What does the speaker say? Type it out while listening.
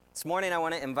This morning I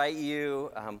want to invite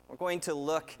you, we're going to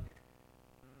look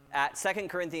at 2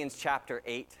 Corinthians chapter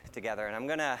 8 together, and I'm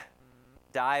going to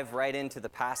dive right into the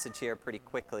passage here pretty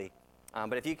quickly.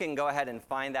 But if you can go ahead and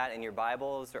find that in your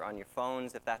Bibles or on your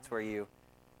phones, if that's where you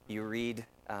read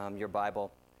your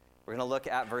Bible. We're going to look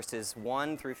at verses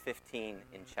 1 through 15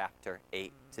 in chapter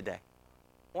 8 today.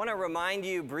 I want to remind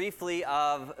you briefly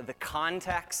of the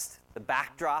context, the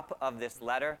backdrop of this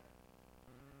letter.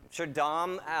 I'm sure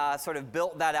Dom sort of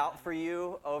built that out for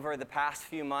you over the past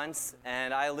few months,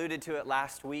 and I alluded to it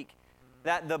last week,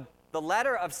 that the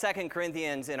letter of 2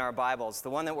 Corinthians in our Bibles, the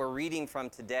one that we're reading from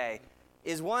today,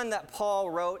 is one that Paul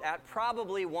wrote at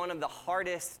probably one of the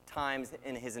hardest times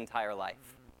in his entire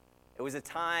life. It was a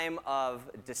time of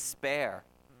despair.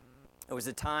 It was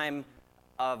a time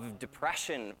of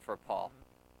depression for Paul.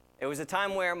 It was a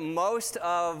time where most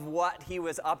of what he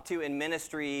was up to in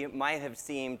ministry might have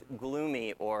seemed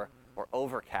gloomy or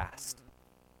overcast.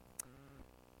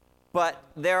 But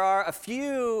there are a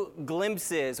few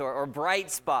glimpses or bright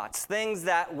spots, things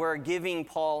that were giving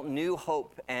Paul new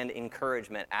hope and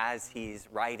encouragement as he's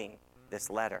writing this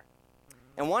letter.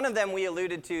 And one of them we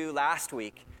alluded to last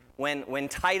week when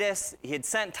Titus, he had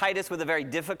sent Titus with a very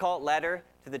difficult letter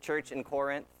to the church in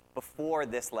Corinth before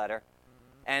this letter.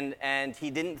 And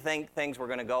he didn't think things were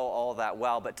going to go all that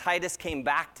well. But Titus came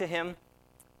back to him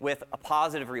with a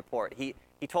positive report. He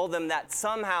told them that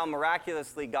somehow,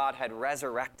 miraculously, God had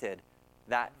resurrected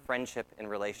that friendship and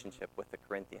relationship with the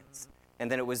Corinthians. And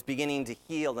that it was beginning to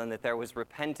heal, and that there was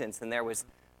repentance, and there was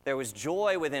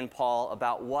joy within Paul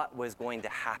about what was going to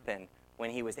happen when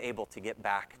he was able to get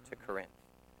back to Corinth.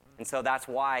 And so that's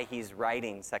why he's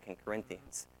writing 2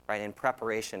 Corinthians, right, in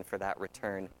preparation for that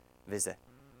return visit.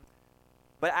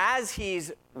 But as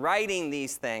he's writing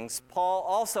these things, Paul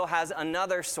also has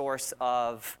another source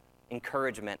of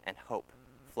encouragement and hope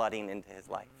flooding into his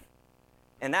life.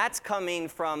 And that's coming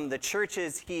from the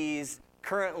churches he's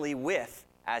currently with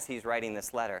as he's writing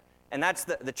this letter. And that's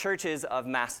the churches of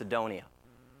Macedonia.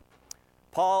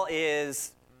 Paul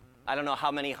is, I don't know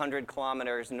how many 100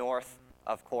 kilometers north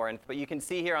of Corinth, but you can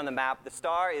see here on the map, the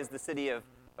star is the city of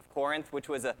Corinth, which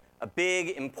was a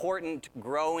big, important,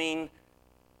 growing,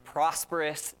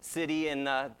 prosperous city in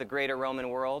the greater Roman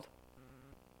world.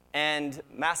 And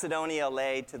Macedonia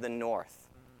lay to the north.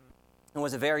 It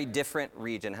was a very different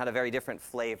region, had a very different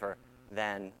flavor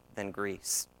than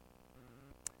Greece.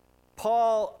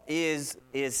 Paul is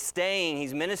staying,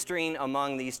 he's ministering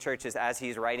among these churches as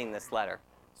he's writing this letter.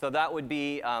 So that would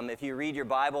be, if you read your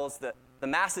Bibles, the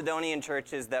Macedonian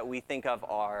churches that we think of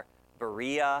are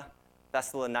Berea,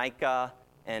 Thessalonica,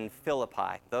 and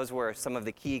Philippi. Those were some of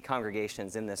the key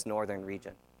congregations in this northern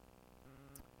region.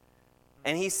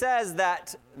 And he says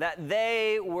that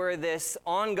they were this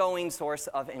ongoing source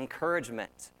of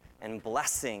encouragement and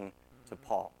blessing to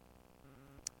Paul,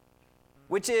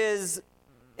 which is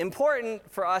important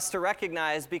for us to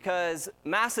recognize because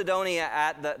Macedonia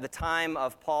at the time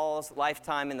of Paul's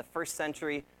lifetime in the first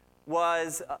century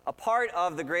was a part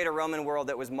of the greater Roman world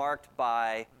that was marked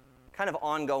by kind of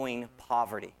ongoing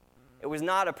poverty. It was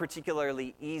not a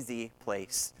particularly easy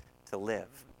place to live.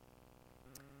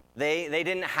 They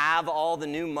didn't have all the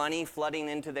new money flooding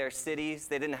into their cities.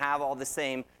 They didn't have all the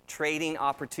same trading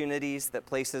opportunities that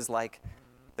places like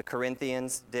the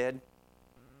Corinthians did.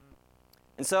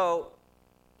 And so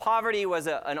poverty was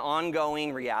an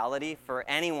ongoing reality for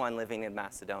anyone living in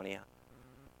Macedonia,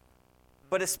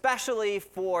 but especially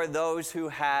for those who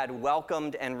had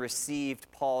welcomed and received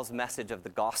Paul's message of the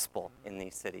gospel in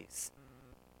these cities.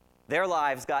 Their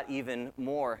lives got even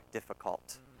more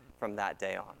difficult from that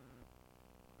day on.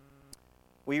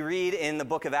 We read in the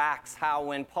book of Acts how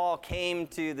when Paul came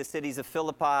to the cities of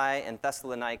Philippi and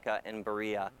Thessalonica and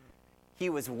Berea, he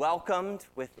was welcomed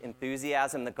with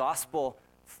enthusiasm. The gospel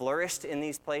flourished in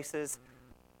these places,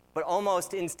 but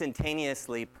almost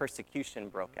instantaneously persecution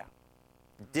broke out.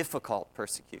 Difficult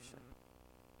persecution.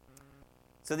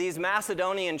 So these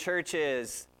Macedonian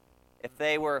churches, if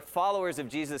they were followers of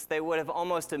Jesus, they would have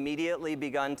almost immediately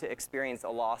begun to experience a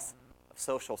loss of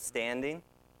social standing.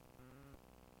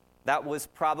 That was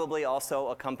probably also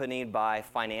accompanied by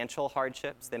financial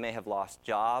hardships. They may have lost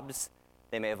jobs.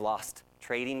 They may have lost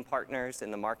trading partners in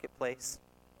the marketplace.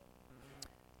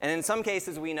 And in some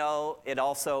cases, we know it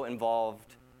also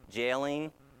involved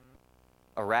jailing,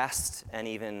 arrest, and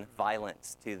even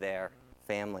violence to their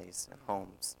families and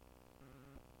homes.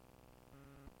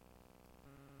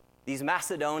 These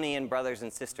Macedonian brothers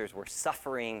and sisters were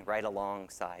suffering right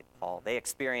alongside Paul. They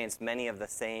experienced many of the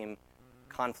same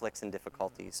conflicts and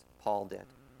difficulties Paul did.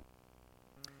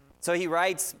 So he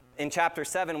writes in chapter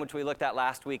 7, which we looked at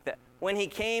last week, that when he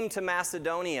came to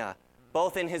Macedonia,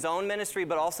 both in his own ministry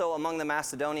but also among the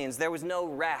Macedonians. There was no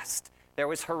rest. There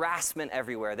was harassment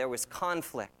everywhere. There was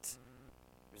conflict.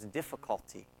 There was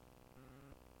difficulty.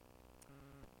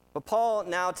 But Paul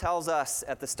now tells us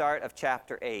at the start of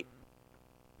chapter 8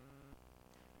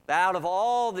 that out of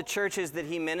all the churches that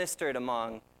he ministered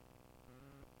among,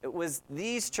 it was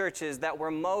these churches that were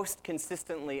most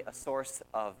consistently a source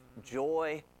of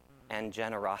joy and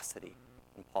generosity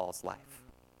in Paul's life.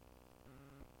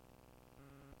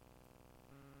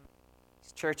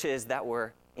 These churches that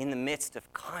were in the midst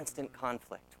of constant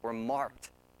conflict were marked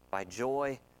by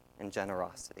joy and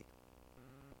generosity.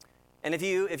 And if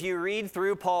you read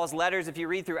through Paul's letters, if you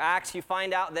read through Acts, you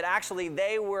find out that actually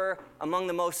they were among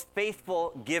the most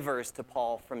faithful givers to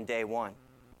Paul from day one.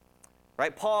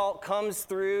 Right? Paul comes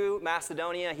through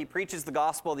Macedonia. He preaches the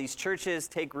gospel. These churches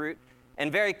take root.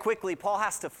 And very quickly, Paul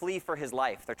has to flee for his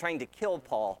life. They're trying to kill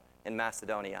Paul in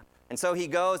Macedonia. And so he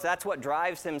goes. That's what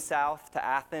drives him south to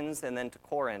Athens and then to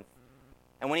Corinth.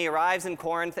 And when he arrives in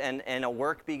Corinth and a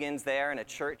work begins there and a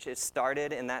church is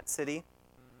started in that city,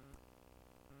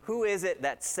 who is it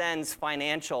that sends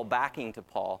financial backing to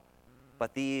Paul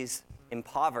but these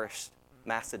impoverished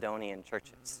Macedonian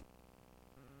churches?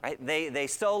 Right? They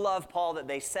so love Paul that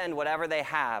they send whatever they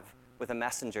have with a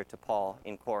messenger to Paul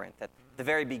in Corinth at the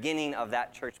very beginning of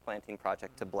that church planting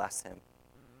project to bless him.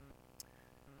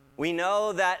 We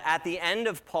know that at the end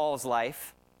of Paul's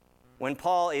life, when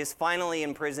Paul is finally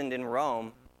imprisoned in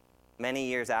Rome, many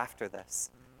years after this,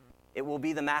 it will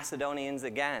be the Macedonians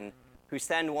again who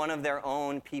send one of their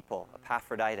own people,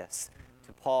 Epaphroditus,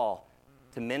 to Paul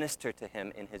to minister to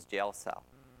him in his jail cell,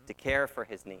 to care for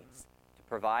his needs, to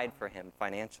provide for him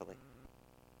financially.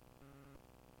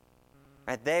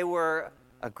 Right? They were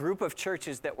a group of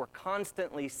churches that were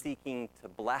constantly seeking to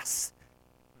bless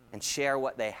and share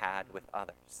what they had with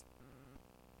others.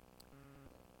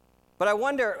 But I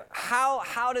wonder,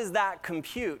 how does that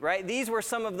compute, right? These were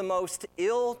some of the most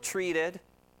ill-treated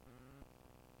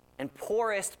and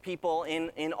poorest people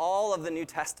in all of the New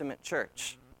Testament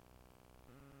church.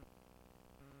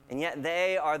 And yet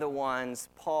they are the ones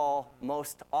Paul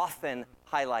most often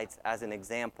highlights as an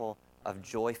example of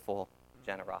joyful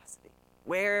generosity.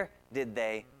 Where did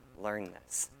they learn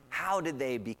this? How did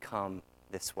they become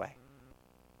this way?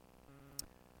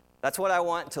 That's what I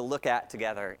want to look at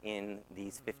together in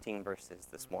these 15 verses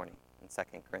this morning in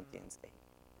 2 Corinthians 8.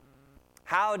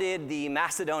 How did the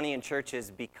Macedonian churches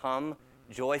become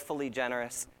joyfully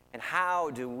generous, and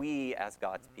how do we as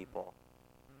God's people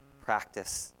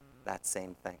practice that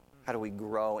same thing? How do we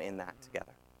grow in that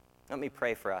together? Let me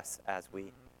pray for us as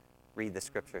we read the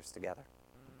scriptures together.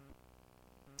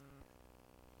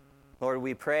 Lord,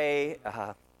 we pray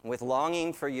with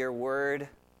longing for your word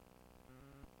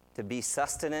to be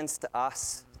sustenance to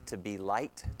us, to be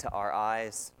light to our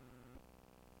eyes.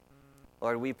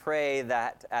 Lord, we pray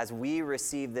that as we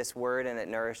receive this word and it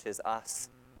nourishes us,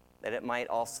 that it might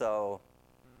also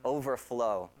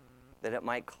overflow, that it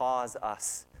might cause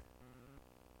us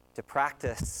to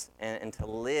practice and to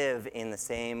live in the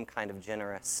same kind of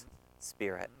generous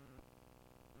spirit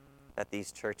that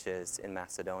these churches in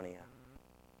Macedonia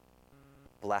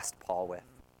blessed Paul with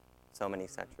so many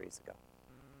centuries ago.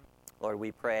 Lord,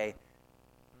 we pray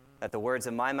that the words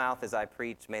of my mouth as I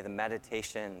preach, may the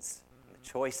meditations, and the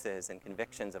choices and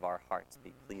convictions of our hearts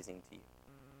be pleasing to you.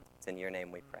 It's in your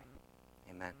name we pray.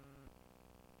 Amen.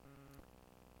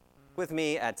 With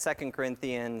me at 2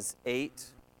 Corinthians 8,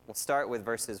 we'll start with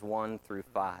verses 1 through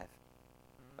 5.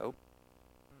 Oh,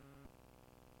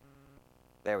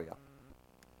 there we go.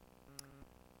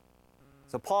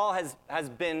 So Paul has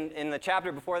been, in the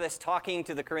chapter before this, talking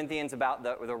to the Corinthians about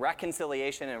the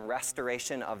reconciliation and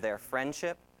restoration of their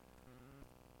friendship.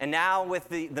 And now with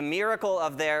the miracle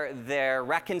of their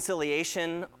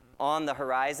reconciliation on the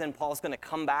horizon, Paul's going to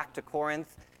come back to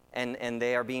Corinth, and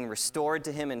they are being restored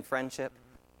to him in friendship.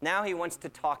 Now he wants to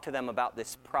talk to them about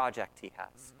this project he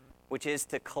has, which is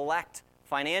to collect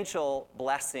financial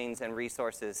blessings and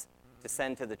resources to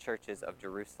send to the churches of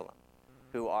Jerusalem,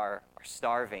 who are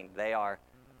starving. They are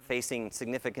facing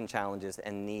significant challenges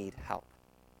and need help.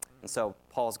 And so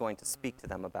Paul's going to speak to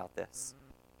them about this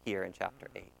here in chapter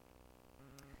 8.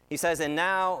 He says, "And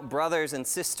now, brothers and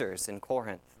sisters in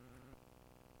Corinth,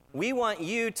 we want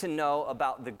you to know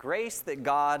about the grace that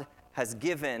God has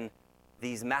given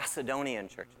these Macedonian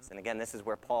churches." And again, this is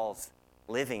where Paul's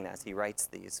living as he writes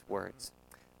these words.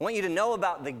 I want you to know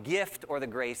about the gift or the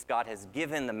grace God has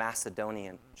given the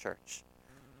Macedonian church.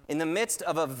 In the midst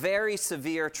of a very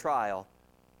severe trial,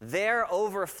 their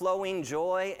overflowing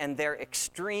joy and their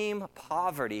extreme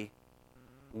poverty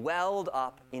welled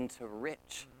up into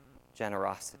rich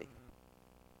generosity.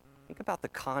 Think about the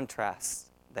contrast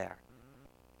there.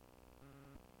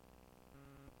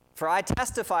 For I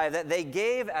testify that they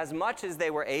gave as much as they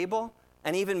were able,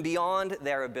 and even beyond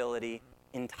their ability,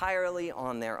 entirely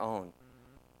on their own.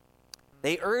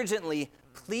 They urgently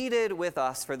pleaded with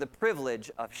us for the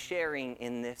privilege of sharing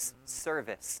in this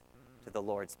service to the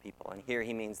Lord's people. And here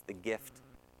he means the gift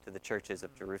to the churches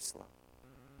of Jerusalem.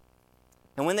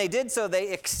 And when they did so,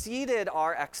 they exceeded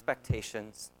our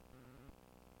expectations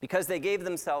because they gave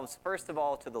themselves first of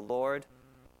all to the Lord,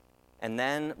 and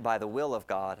then by the will of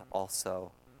God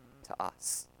also to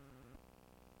us.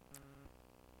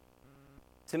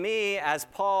 To me, as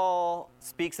Paul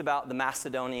speaks about the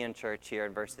Macedonian church here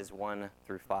in verses 1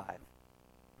 through 5,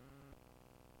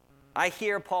 I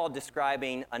hear Paul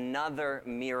describing another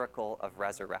miracle of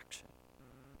resurrection.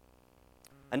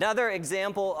 Another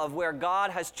example of where God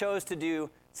has chose to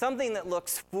do something that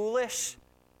looks foolish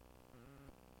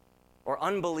or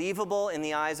unbelievable in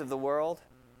the eyes of the world,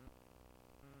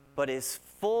 but is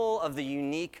full of the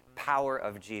unique power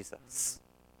of Jesus,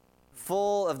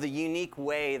 full of the unique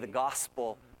way the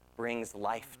gospel brings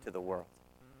life to the world.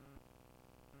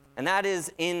 And that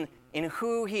is in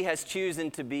who he has chosen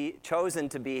to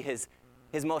be his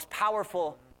most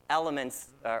powerful elements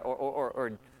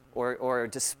or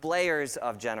displayers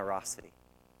of generosity.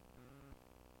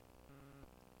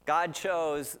 God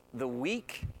chose the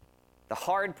weak, the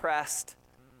hard-pressed,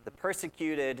 the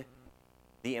persecuted,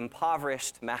 the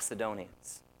impoverished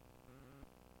Macedonians.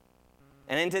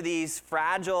 And into these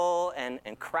fragile and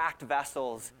cracked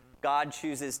vessels, God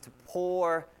chooses to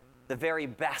pour the very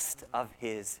best of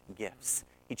his gifts.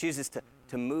 He chooses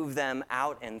to move them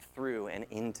out and through and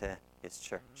into his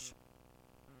church.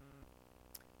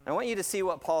 I want you to see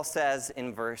what Paul says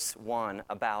in verse 1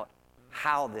 about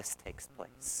how this takes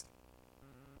place.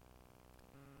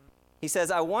 He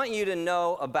says, I want you to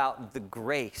know about the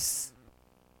grace,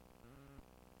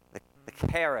 the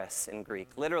charis in Greek,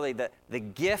 literally the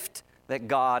gift that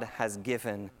God has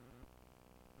given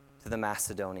to the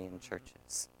Macedonian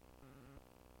churches.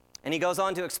 And he goes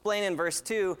on to explain in verse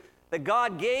 2 that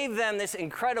God gave them this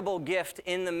incredible gift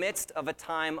in the midst of a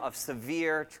time of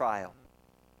severe trial.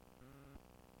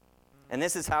 And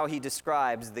this is how he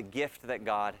describes the gift that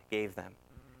God gave them.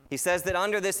 He says that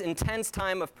under this intense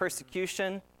time of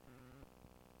persecution,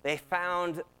 they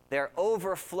found their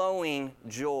overflowing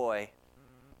joy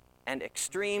and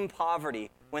extreme poverty.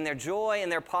 When their joy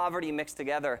and their poverty mixed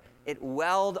together, it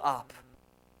welled up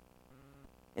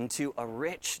into a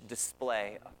rich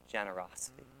display of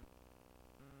generosity.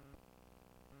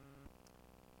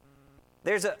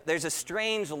 There's a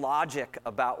strange logic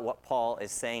about what Paul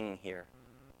is saying here,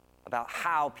 about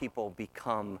how people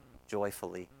become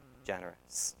joyfully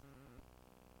generous.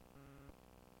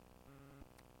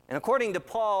 And according to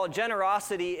Paul,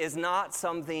 generosity is not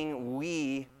something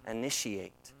we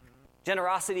initiate.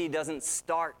 Generosity doesn't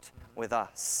start with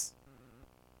us.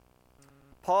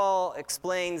 Paul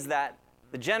explains that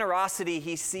the generosity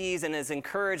he sees and is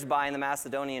encouraged by in the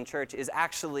Macedonian church is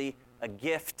actually a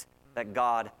gift that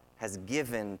God has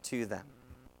given to them.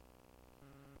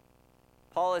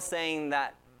 Paul is saying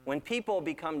that when people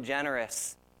become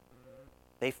generous,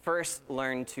 they first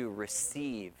learn to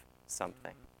receive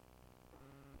something.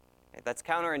 That's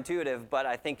counterintuitive, but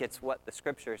I think it's what the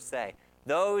scriptures say.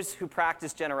 Those who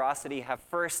practice generosity have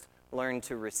first learned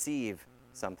to receive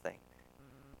something.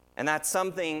 And that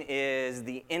something is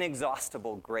the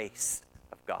inexhaustible grace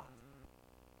of God,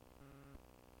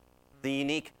 the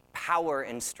unique power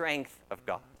and strength of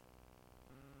God,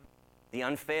 the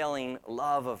unfailing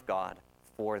love of God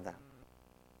for them.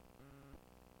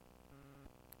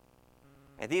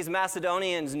 And these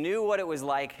Macedonians knew what it was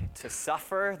like to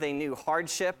suffer. They knew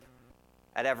hardship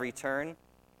at every turn.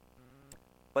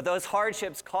 But those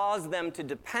hardships caused them to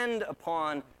depend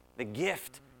upon the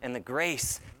gift and the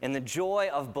grace and the joy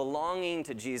of belonging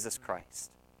to Jesus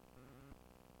Christ.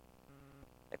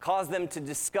 It caused them to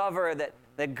discover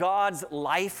that God's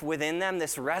life within them,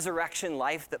 this resurrection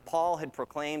life that Paul had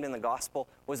proclaimed in the gospel,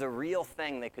 was a real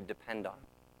thing they could depend on.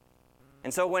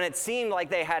 And so when it seemed like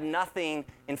they had nothing,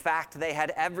 in fact, they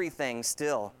had everything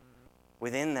still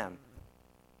within them.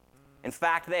 In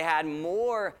fact, they had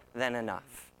more than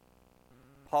enough.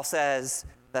 Paul says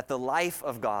that the life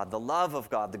of God, the love of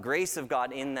God, the grace of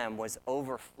God in them was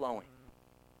overflowing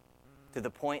to the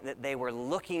point that they were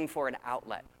looking for an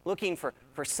outlet, looking for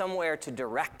somewhere to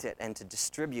direct it and to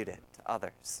distribute it to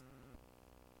others.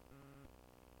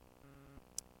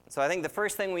 So I think the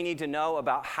first thing we need to know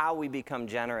about how we become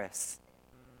generous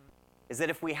is that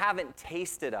if we haven't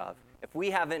tasted of, if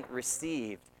we haven't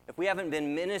received, if we haven't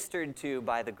been ministered to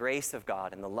by the grace of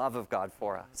God and the love of God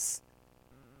for us,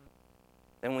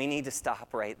 then we need to stop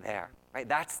right there, right?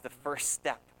 That's the first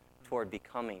step toward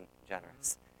becoming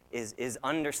generous. is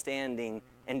understanding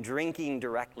and drinking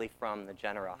directly from the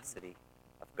generosity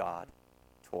of God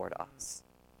toward us.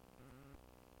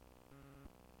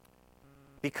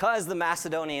 Because the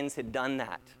Macedonians had done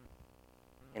that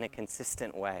in a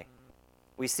consistent way,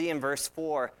 we see in verse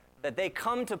 4 that they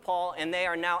come to Paul and they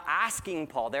are now asking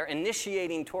Paul, they're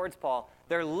initiating towards Paul,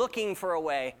 they're looking for a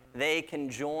way they can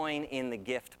join in the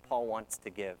gift Paul wants to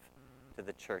give to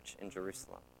the church in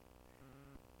Jerusalem.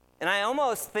 And I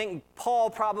almost think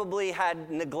Paul probably had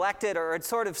neglected or had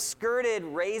sort of skirted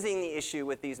raising the issue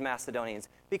with these Macedonians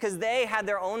because they had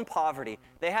their own poverty,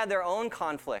 they had their own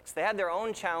conflicts, they had their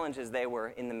own challenges they were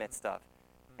in the midst of.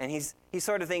 And he's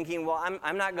sort of thinking, well,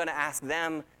 I'm not going to ask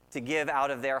them to give out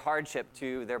of their hardship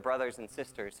to their brothers and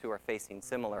sisters who are facing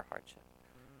similar hardship.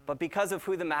 But because of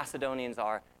who the Macedonians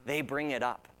are, they bring it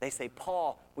up. They say,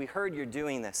 Paul, we heard you're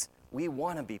doing this. We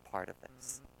want to be part of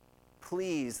this.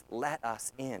 Please let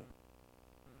us in.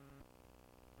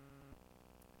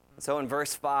 So in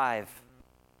verse 5,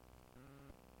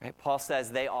 right, Paul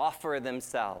says they offer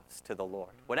themselves to the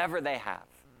Lord. Whatever they have,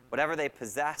 whatever they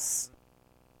possess,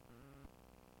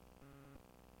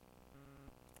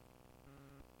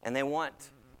 and they want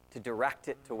to direct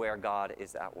it to where God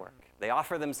is at work. They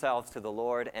offer themselves to the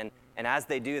Lord, and as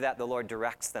they do that, the Lord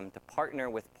directs them to partner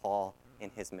with Paul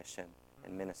in his mission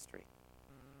and ministry.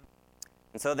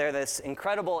 And so they're this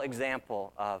incredible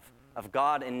example of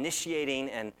God initiating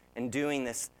and doing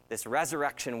this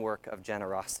resurrection work of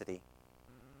generosity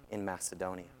in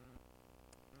Macedonia.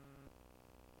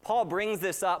 Paul brings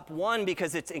this up, one,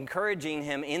 because it's encouraging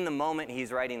him in the moment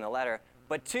he's writing the letter,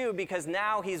 but two, because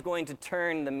now he's going to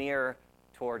turn the mirror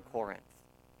toward Corinth.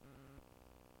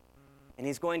 And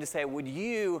he's going to say, would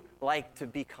you like to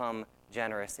become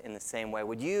generous in the same way?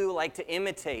 Would you like to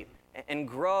imitate and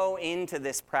grow into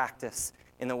this practice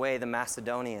in the way the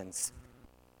Macedonians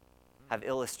have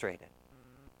illustrated?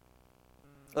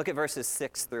 Look at verses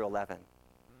 6 through 11.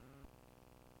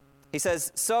 He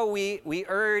says, so we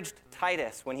urged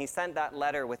Titus, when he sent that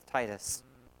letter with Titus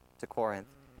to Corinth,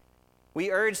 we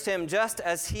urged him just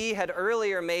as he had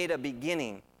earlier made a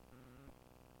beginning.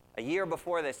 A year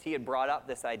before this, he had brought up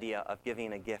this idea of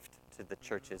giving a gift to the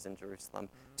churches in Jerusalem.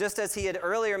 Just as he had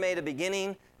earlier made a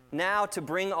beginning, now to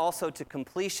bring also to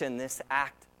completion this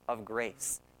act of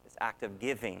grace, this act of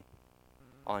giving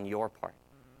on your part.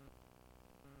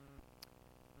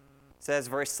 It says,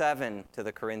 verse 7 to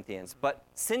the Corinthians, but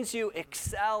since you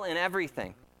excel in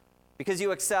everything, because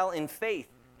you excel in faith,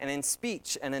 and in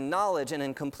speech, and in knowledge, and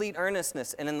in complete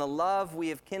earnestness, and in the love we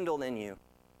have kindled in you.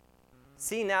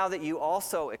 See now that you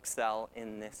also excel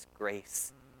in this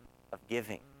grace of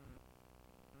giving.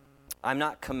 I'm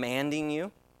not commanding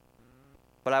you,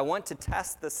 but I want to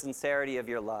test the sincerity of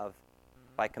your love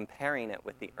by comparing it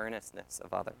with the earnestness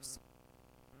of others.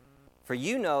 For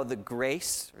you know the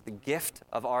grace or the gift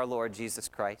of our Lord Jesus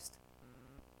Christ,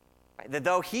 right? That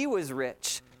though he was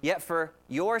rich, yet for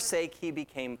your sake he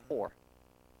became poor,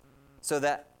 so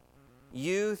that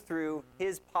you through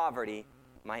his poverty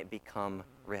might become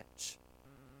rich.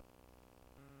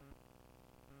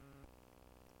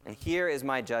 And here is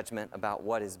my judgment about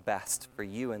what is best for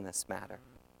you in this matter.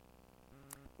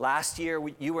 Last year,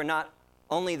 you were not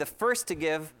only the first to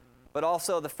give, but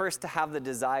also the first to have the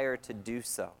desire to do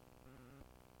so.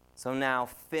 So now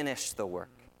finish the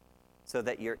work, so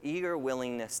that your eager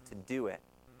willingness to do it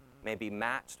may be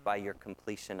matched by your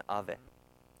completion of it,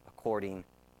 according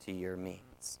to your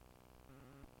means.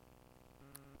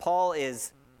 Paul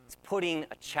is putting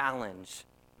a challenge,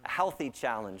 a healthy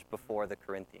challenge, before the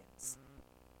Corinthians.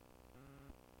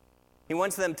 He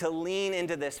wants them to lean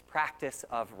into this practice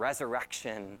of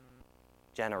resurrection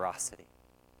generosity,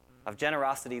 of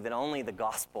generosity that only the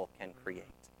gospel can create.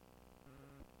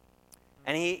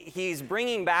 And he's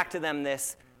bringing back to them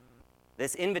this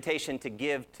invitation to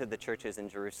give to the churches in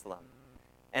Jerusalem.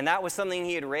 And that was something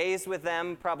he had raised with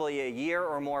them probably a year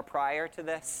or more prior to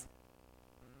this.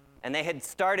 And they had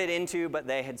started into, but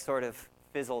they had sort of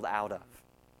fizzled out of.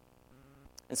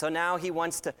 And so now he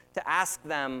wants to ask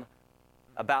them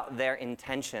about their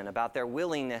intention, about their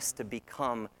willingness to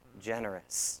become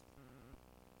generous,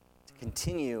 to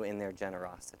continue in their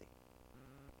generosity.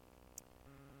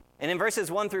 And in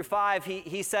verses 1 through 5,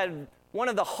 he said one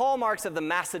of the hallmarks of the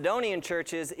Macedonian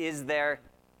churches is their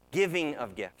giving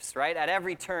of gifts, right? At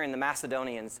every turn, the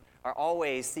Macedonians are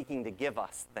always seeking to give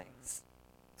us things,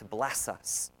 to bless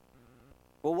us.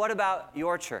 Well, what about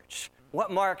your church?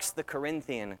 What marks the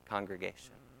Corinthian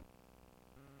congregation?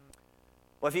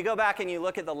 Well, if you go back and you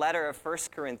look at the letter of 1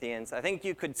 Corinthians, I think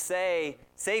you could say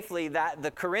safely that the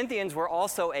Corinthians were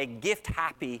also a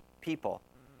gift-happy people.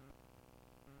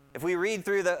 If we read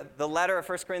through the letter of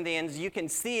 1 Corinthians, you can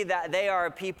see that they are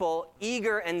a people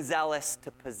eager and zealous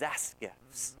to possess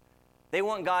gifts. They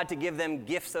want God to give them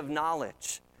gifts of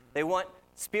knowledge. They want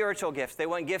spiritual gifts. They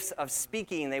want gifts of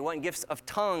speaking. They want gifts of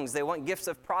tongues. They want gifts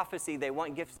of prophecy. They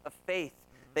want gifts of faith.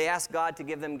 They ask God to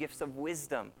give them gifts of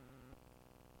wisdom,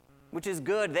 which is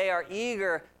good. They are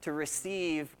eager to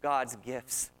receive God's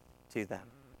gifts to them.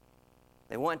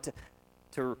 They want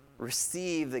to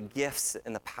receive the gifts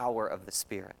and the power of the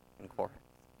Spirit in Corinth.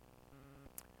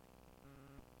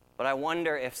 But I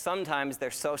wonder if sometimes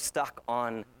they're so stuck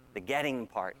on the getting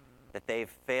part that they've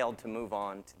failed to move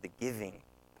on to the giving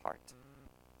part.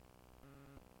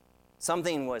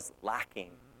 Something was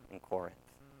lacking in Corinth.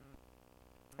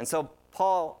 And so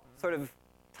Paul, sort of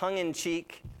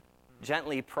tongue-in-cheek,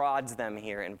 gently prods them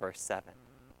here in verse 7.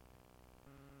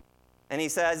 And he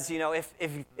says,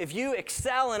 if you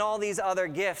excel in all these other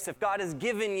gifts, if God has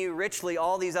given you richly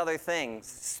all these other things,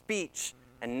 speech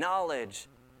and knowledge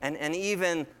and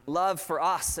even love for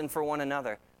us and for one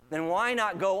another, then why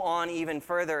not go on even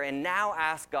further and now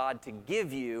ask God to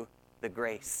give you the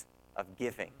grace of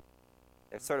giving?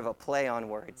 There's sort of a play on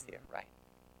words here, right?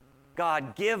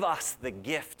 God, give us the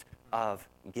gift of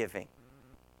giving.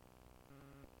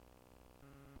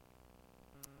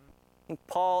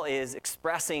 Paul is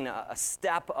expressing a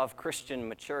step of Christian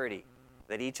maturity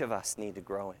that each of us need to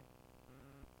grow in.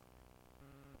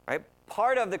 Right?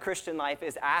 Part of the Christian life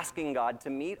is asking God to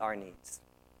meet our needs,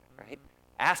 right?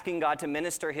 Asking God to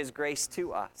minister his grace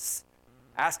to us,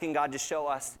 asking God to show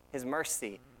us his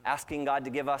mercy, asking God to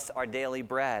give us our daily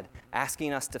bread,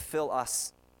 asking him to fill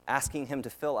us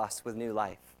with new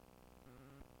life.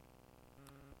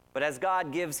 But as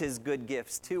God gives his good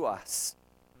gifts to us,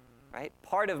 right,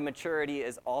 part of maturity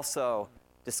is also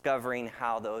discovering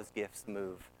how those gifts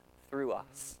move through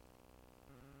us.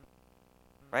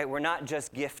 Right? We're not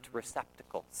just gift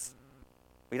receptacles.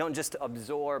 We don't just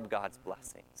absorb God's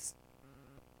blessings.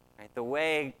 Right? The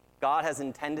way God has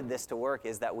intended this to work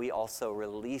is that we also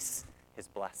release his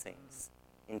blessings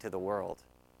into the world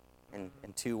and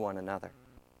to one another.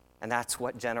 And that's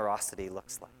what generosity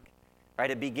looks like. Right?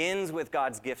 It begins with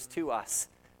God's gifts to us,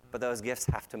 but those gifts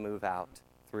have to move out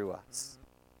through us.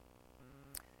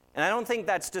 And I don't think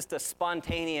that's just a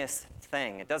spontaneous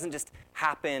thing. It doesn't just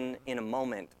happen in a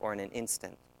moment or in an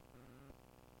instant.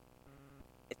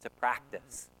 It's a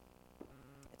practice.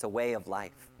 It's a way of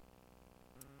life.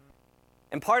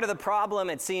 And part of the problem,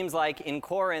 it seems like, in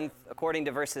Corinth, according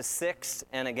to verses 6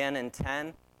 and again in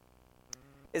 10,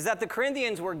 is that the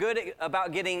Corinthians were good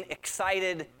about getting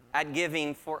excited at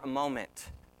giving for a moment,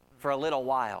 for a little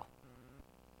while.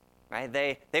 Right?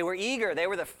 They were eager. They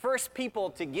were the first people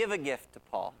to give a gift to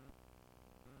Paul.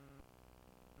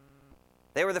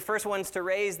 They were the first ones to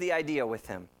raise the idea with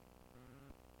him.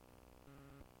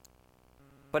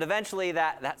 But eventually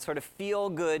that sort of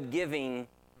feel-good giving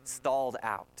stalled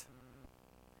out.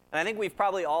 And I think we've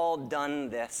probably all done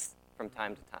this from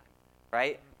time to time,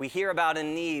 right? We hear about a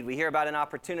need. We hear about an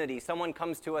opportunity. Someone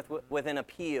comes to us with an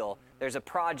appeal. There's a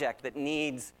project that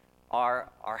needs our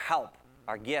help,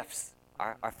 our gifts,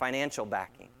 our financial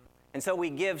backing. And so we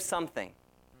give something,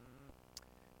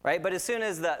 right? But as soon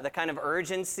as the kind of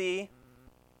urgency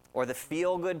or the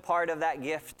feel-good part of that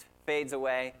gift fades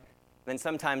away, then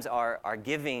sometimes our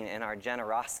giving and our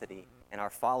generosity and our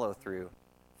follow-through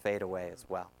fade away as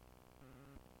well.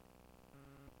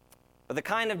 But the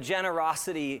kind of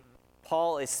generosity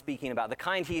Paul is speaking about, the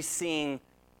kind he's seeing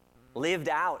lived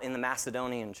out in the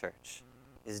Macedonian church,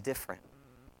 is different.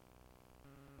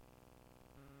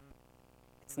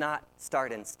 It's not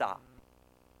start and stop,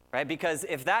 right? Because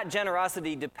if that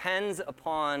generosity depends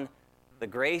upon the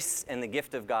grace and the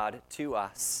gift of God to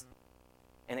us,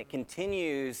 and it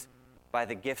continues by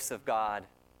the gifts of God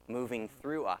moving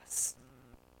through us,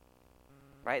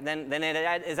 right? Then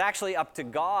it is actually up to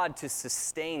God to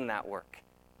sustain that work,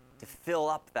 to fill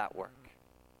up that work,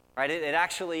 right? It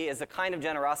actually is a kind of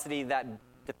generosity that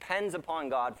depends upon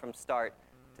God from start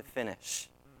to finish.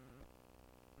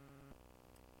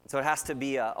 So it has to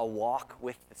be a walk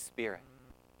with the Spirit.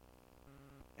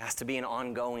 It has to be an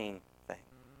ongoing thing.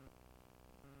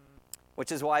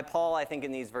 Which is why Paul, I think,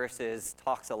 in these verses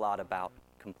talks a lot about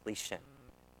completion.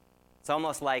 It's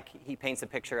almost like he paints a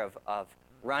picture of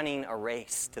running a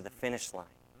race to the finish line.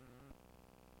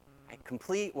 Right?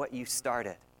 Complete what you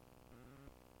started.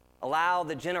 Allow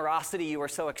the generosity you were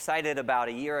so excited about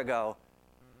a year ago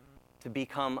to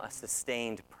become a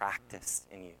sustained practice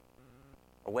in you.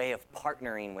 A way of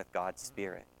partnering with God's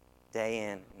Spirit day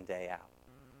in and day out.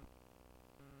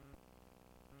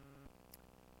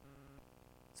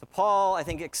 So Paul, I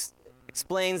think,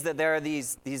 explains that there are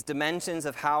these dimensions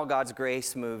of how God's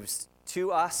grace moves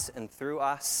to us and through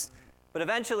us. But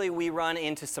eventually we run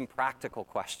into some practical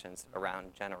questions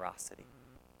around generosity.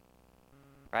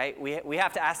 Right? We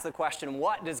have to ask the question,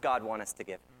 what does God want us to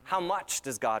give? How much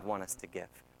does God want us to give?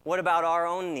 What about our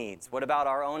own needs? What about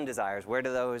our own desires? Where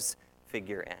do those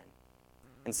figure in?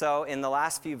 And so in the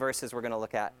last few verses we're going to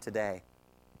look at today,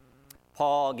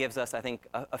 Paul gives us, I think,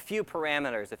 a few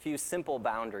parameters, a few simple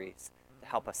boundaries to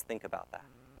help us think about that.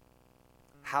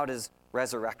 How does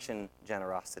resurrection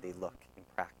generosity look in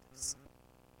practice?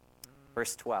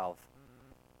 Verse 12.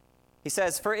 He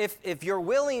says, "For if your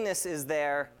willingness is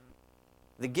there,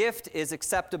 the gift is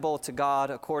acceptable to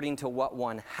God according to what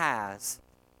one has,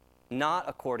 not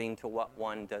according to what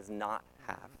one does not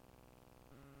have.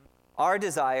 Our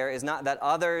desire is not that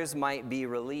others might be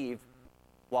relieved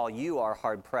while you are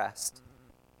hard-pressed.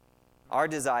 Our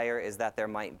desire is that there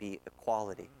might be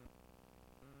equality.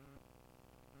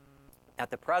 At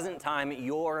the present time,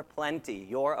 your plenty,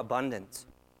 your abundance,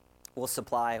 will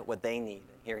supply what they need."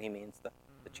 And here he means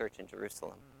the church in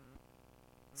Jerusalem.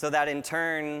 "So that in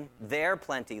turn, their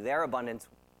plenty, their abundance,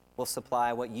 will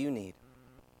supply what you need.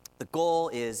 The goal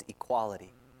is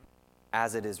equality,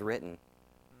 as it is written,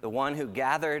 'The one who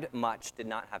gathered much did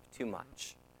not have too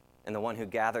much, and the one who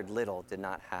gathered little did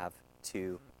not have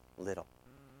too little.'"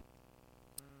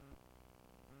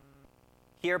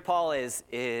 Here Paul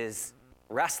is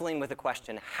wrestling with the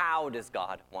question, how does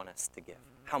God want us to give?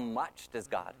 How much does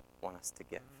God want us to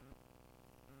give?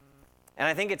 And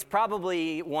I think it's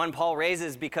probably one Paul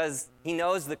raises because he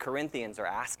knows the Corinthians are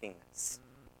asking this.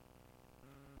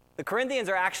 The Corinthians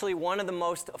are actually one of the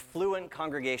most affluent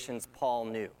congregations Paul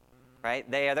knew, right?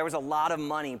 There was a lot of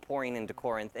money pouring into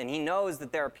Corinth, and he knows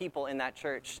that there are people in that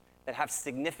church that have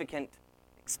significant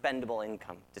expendable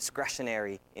income,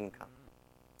 discretionary income.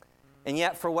 And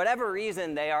yet, for whatever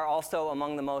reason, they are also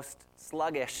among the most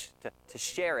sluggish to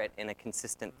share it in a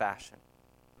consistent fashion.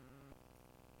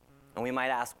 And we might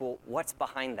ask, well, what's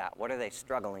behind that? What are they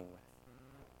struggling with?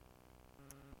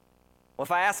 Well,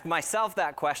 if I ask myself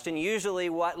that question, usually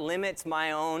what limits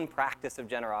my own practice of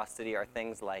generosity are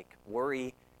things like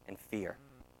worry and fear.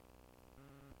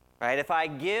 Right? If I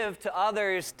give to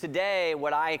others today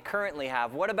what I currently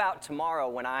have, what about tomorrow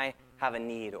when I have a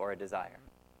need or a desire?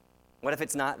 What if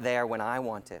it's not there when I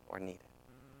want it or need it?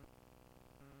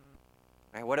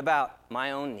 Right? What about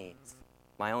my own needs,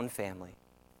 my own family?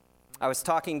 I was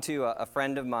talking to a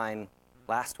friend of mine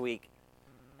last week,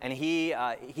 and he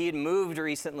had moved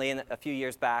recently a few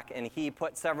years back, and he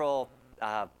put several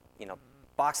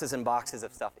boxes and boxes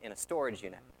of stuff in a storage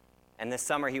unit. And this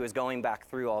summer he was going back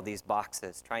through all these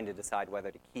boxes, trying to decide whether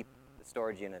to keep the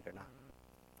storage unit or not.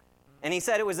 And he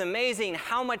said it was amazing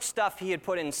how much stuff he had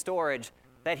put in storage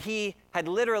that he had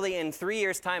literally in 3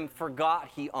 years' time forgot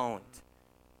he owned.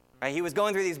 Right? He was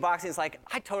going through these boxes like,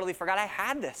 I totally forgot I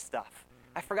had this stuff.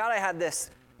 I forgot I had this,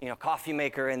 coffee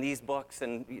maker and these books,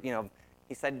 and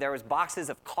he said there was boxes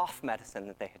of cough medicine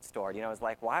that they had stored. It was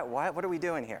like, why? What are we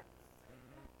doing here?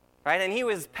 Right? And he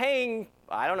was paying,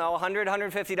 $100,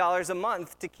 $150 a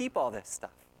month to keep all this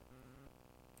stuff.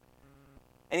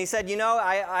 And he said,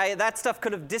 that stuff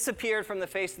could have disappeared from the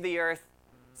face of the earth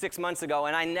 6 months ago,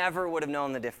 and I never would have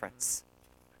known the difference.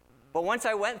 But once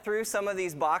I went through some of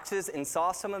these boxes and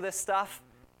saw some of this stuff,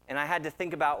 and I had to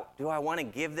think about, do I want to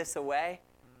give this away?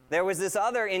 There was this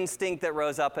other instinct that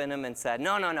rose up in him and said,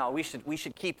 no, we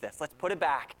should keep this. Let's put it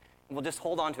back, and we'll just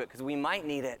hold on to it because we might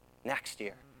need it next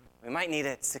year. We might need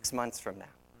it 6 months from now.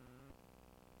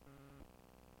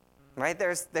 Right?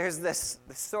 There's this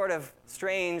sort of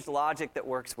strange logic that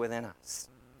works within us,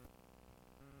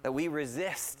 that we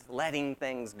resist letting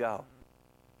things go,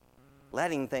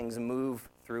 letting things move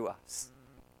through us.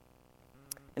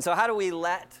 And so how do we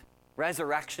let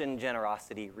resurrection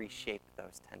generosity reshape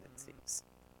those tendencies?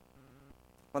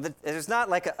 Well, there's not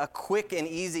like a quick and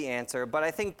easy answer, but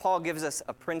I think Paul gives us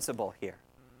a principle here.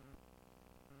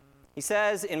 He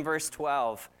says in verse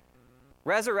 12,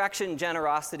 resurrection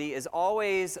generosity is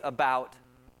always about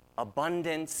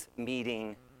abundance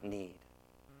meeting need,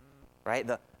 right?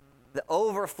 The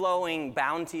overflowing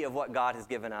bounty of what God has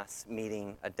given us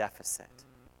meeting a deficit.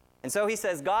 And so he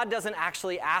says God doesn't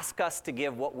actually ask us to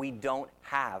give what we don't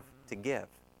have to give.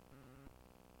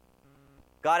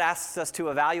 God asks us to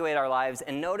evaluate our lives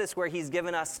and notice where he's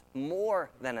given us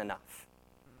more than enough.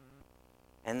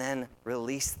 And then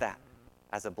release that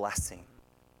as a blessing.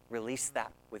 Release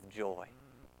that with joy.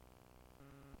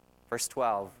 Verse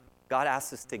 12, God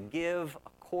asks us to give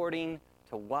according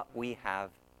to what we have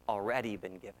already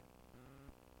been given.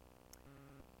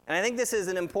 And I think this is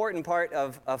an important part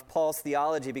of Paul's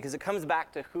theology because it comes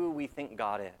back to who we think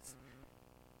God is.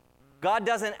 God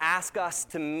doesn't ask us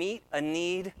to meet a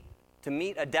need to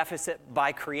meet a deficit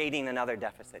by creating another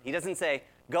deficit. He doesn't say,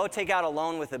 go take out a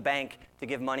loan with the bank to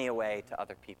give money away to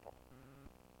other people.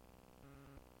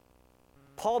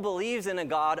 Paul believes in a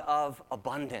God of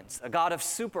abundance, a God of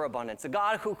superabundance, a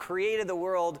God who created the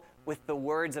world with the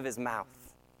words of his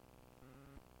mouth.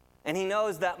 And he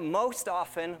knows that most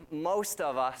often, most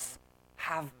of us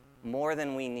have more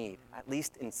than we need, at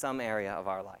least in some area of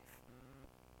our life.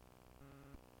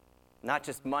 Not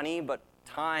just money, but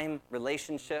time,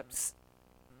 relationships,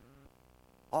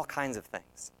 all kinds of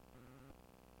things.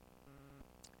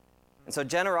 And so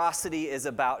generosity is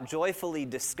about joyfully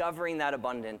discovering that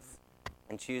abundance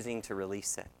and choosing to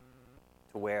release it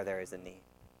to where there is a need.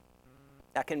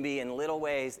 That can be in little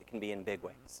ways, it can be in big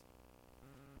ways.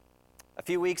 A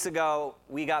few weeks ago,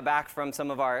 we got back from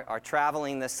some of our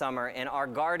traveling this summer, and our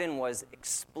garden was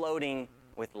exploding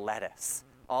with lettuce.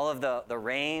 All of the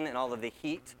rain and all of the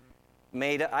heat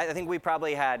made, I think we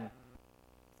probably had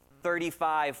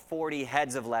 35, 40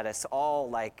 heads of lettuce, all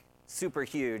like super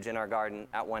huge in our garden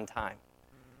at one time.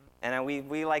 And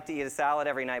we like to eat a salad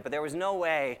every night, but there was no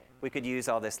way we could use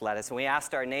all this lettuce. And we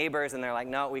asked our neighbors, and they're like,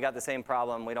 no, we got the same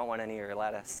problem. We don't want any of your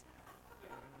lettuce.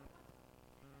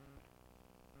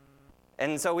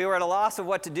 And so we were at a loss of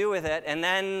what to do with it. And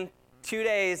then 2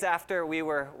 days after we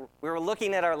were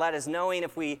looking at our lettuce, knowing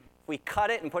if we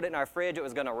cut it and put it in our fridge, it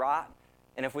was going to rot.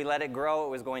 And if we let it grow, it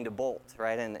was going to bolt,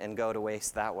 right, and go to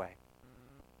waste that way.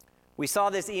 We saw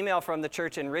this email from the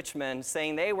church in Richmond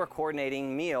saying they were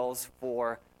coordinating meals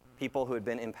for people who had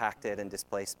been impacted and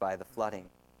displaced by the flooding.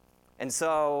 And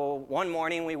so one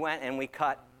morning we went and we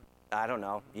cut,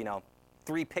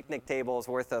 3 picnic tables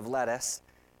worth of lettuce,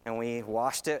 and we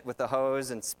washed it with the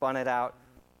hose and spun it out,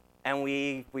 and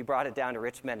we brought it down to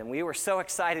Richmond. And we were so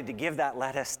excited to give that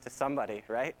lettuce to somebody,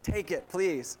 right? Take it,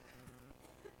 please.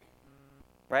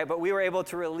 Right? But we were able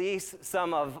to release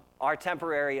some of our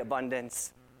temporary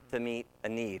abundance to meet a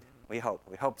need, we hope.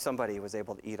 We hope somebody was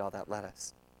able to eat all that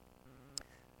lettuce.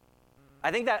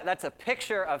 I think that's a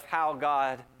picture of how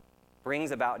God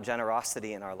brings about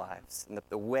generosity in our lives and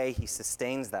the way he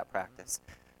sustains that practice.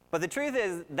 But the truth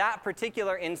is, that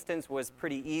particular instance was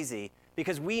pretty easy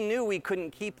because we knew we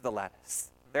couldn't keep the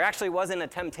lettuce. There actually wasn't a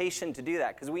temptation to do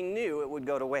that because we knew it would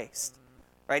go to waste.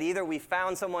 Right? Either we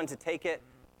found someone to take it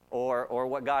or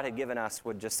what God had given us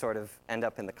would just sort of end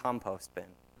up in the compost bin.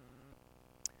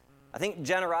 I think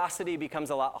generosity becomes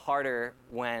a lot harder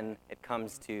when it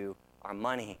comes to our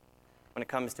money, when it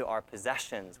comes to our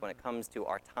possessions, when it comes to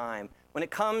our time, when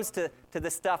it comes to the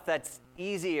stuff that's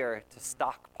easier to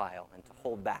stockpile and to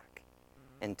hold back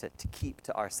and to keep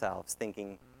to ourselves,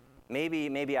 thinking,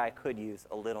 maybe I could use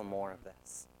a little more of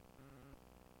this.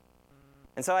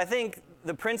 And so I think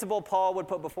the principle Paul would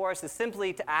put before us is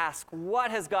simply to ask,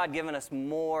 what has God given us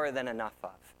more than enough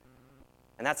of?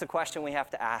 And that's a question we have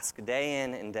to ask day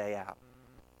in and day out.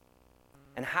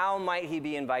 And how might he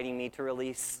be inviting me to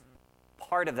release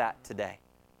part of that today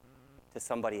to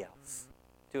somebody else,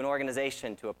 to an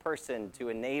organization, to a person, to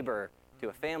a neighbor, to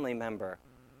a family member,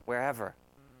 wherever?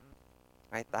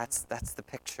 Right? That's the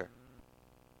picture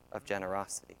of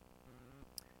generosity.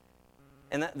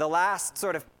 And the last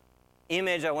sort of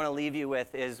image I want to leave you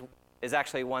with is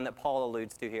actually one that Paul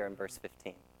alludes to here in verse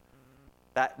 15.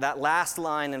 That last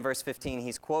line in verse 15,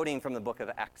 he's quoting from the book of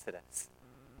Exodus.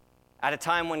 At a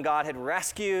time when God had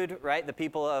rescued, right, the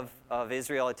people of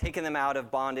Israel, had taken them out of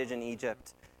bondage in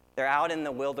Egypt. They're out in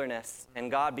the wilderness,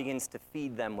 and God begins to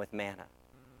feed them with manna.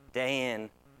 Day in,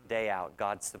 day out,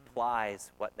 God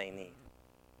supplies what they need.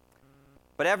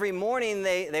 But every morning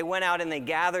they went out and they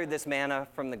gathered this manna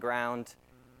from the ground,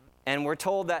 and we're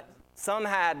told that some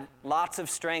had lots of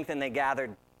strength and they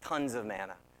gathered tons of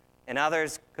manna, and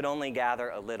others could only gather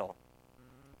a little.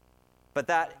 But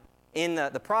that in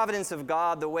the providence of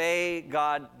God, the way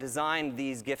God designed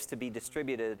these gifts to be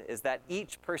distributed is that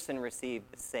each person received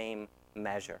the same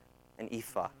measure, an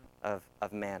ephah of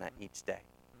manna each day.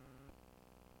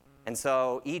 And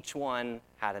so each one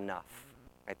had enough.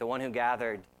 Right? The one who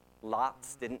gathered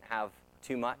lots didn't have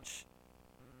too much.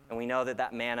 And we know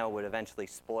that manna would eventually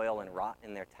spoil and rot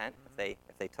in their tent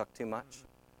if they took too much.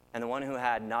 And the one who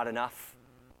had not enough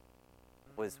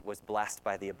was blessed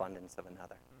by the abundance of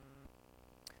another.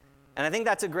 And I think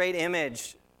that's a great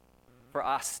image for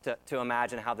us to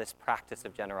imagine how this practice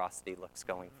of generosity looks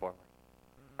going forward.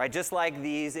 Right? Just like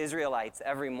these Israelites,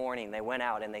 every morning they went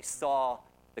out and they saw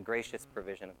the gracious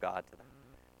provision of God to them.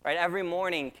 Right? Every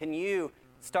morning, can you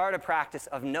start a practice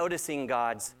of noticing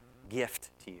God's gift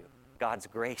to you, God's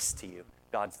grace to you,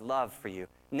 God's love for you?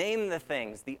 Name the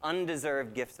things, the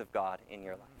undeserved gifts of God in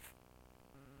your life.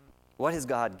 What has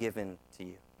God given to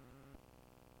you?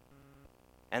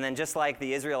 And then just like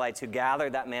the Israelites who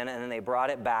gathered that manna and then they brought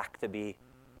it back to be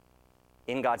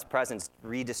in God's presence,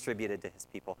 redistributed to his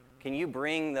people, can you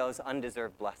bring those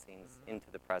undeserved blessings into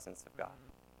the presence of God?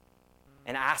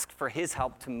 And ask for his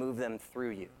help to move them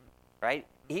through you, right?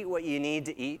 Eat what you need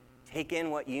to eat. Take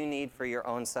in what you need for your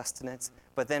own sustenance,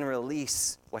 but then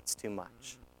release what's too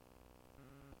much.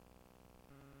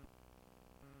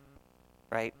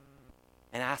 Right?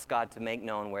 And ask God to make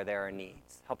known where there are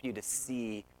needs. Help you to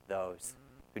see those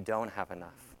who don't have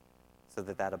enough so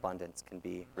that that abundance can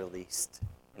be released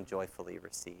and joyfully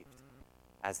received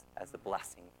as a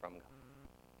blessing from God.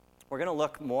 We're going to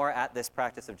look more at this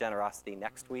practice of generosity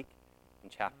next week in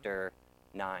chapter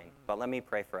 9. But let me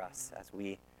pray for us as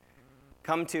we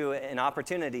come to an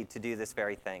opportunity to do this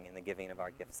very thing in the giving of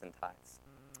our gifts and tithes.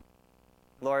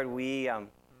 Lord, we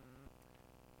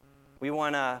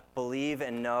want to believe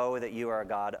and know that you are a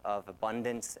God of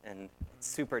abundance and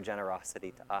super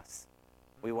generosity to us.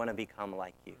 We want to become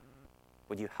like you.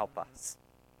 Would you help us?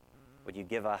 Would you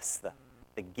give us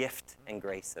the gift and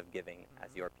grace of giving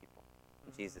as your people?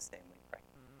 In Jesus' name we pray.